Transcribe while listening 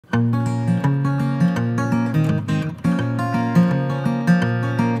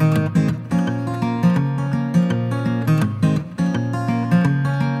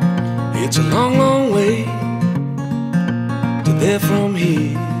long, long way to there from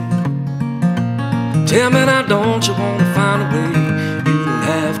here. Tell me now, don't you wanna find a way you don't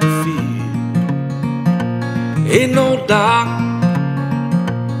have to fear? Ain't no dark,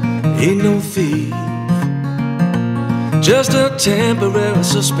 ain't no thief, just a temporary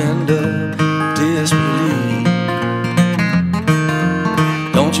suspender disbelief.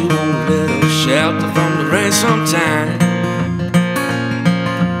 Don't you want a little shelter from the rain sometime?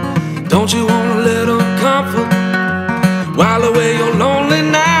 Don't you want a little comfort while away your lonely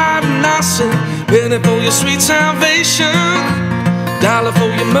night? And I say, penny for your sweet salvation, dollar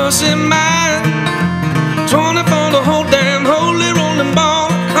for your mercy mine, 20 for the whole damn holy rolling ball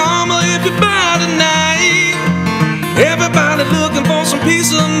of karma if you buy tonight. Everybody looking for some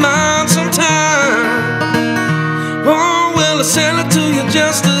peace of mind sometime. Oh, well, I sell it to you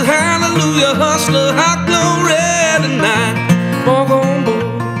just a hallelujah, hustler, hot glory tonight. Walk on board.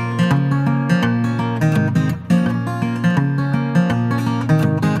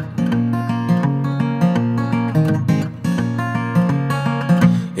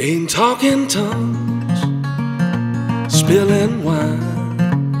 Ain't talking tongues, spilling wine.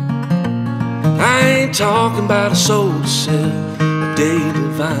 I ain't talking about a soul to sell, a day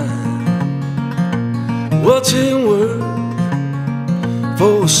divine. What's it worth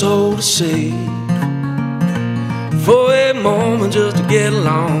for a soul to save? For a moment just to get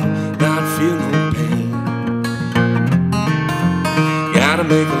along, not feel no pain. Gotta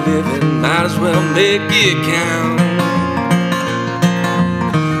make a living, might as well make it count.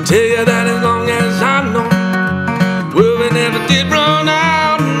 Tell you that as long as I know, well, we never did run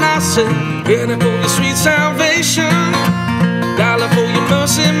out. And I say, penny for your sweet salvation, dollar for your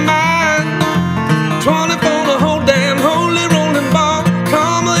mercy mine, 20 for the whole damn holy rolling ball,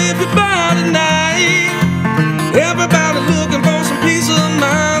 karma if you buy tonight. Everybody looking for some peace of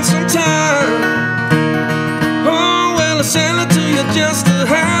mind sometime. Oh, well, I sell it to you just a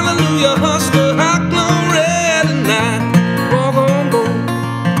hallelujah, hustler, hot glory tonight. Walk on board.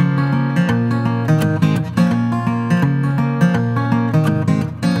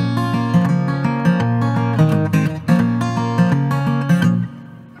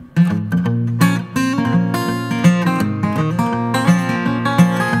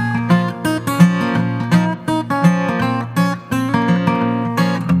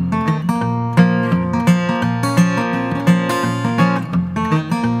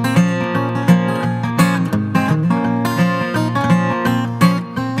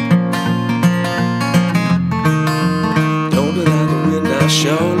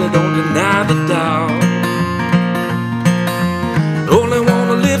 Surely don't deny the doubt. Only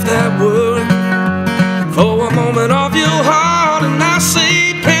wanna lift that word for a moment of your heart. And I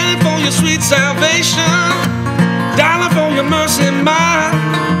say, penny for your sweet salvation, dollar for your mercy mine,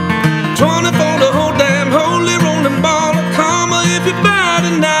 20 for the whole damn holy rolling ball of karma if you buy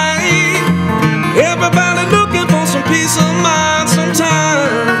tonight. Everybody looking for some peace of mind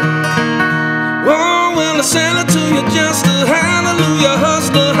sometime. Oh, well, I sell it to you just a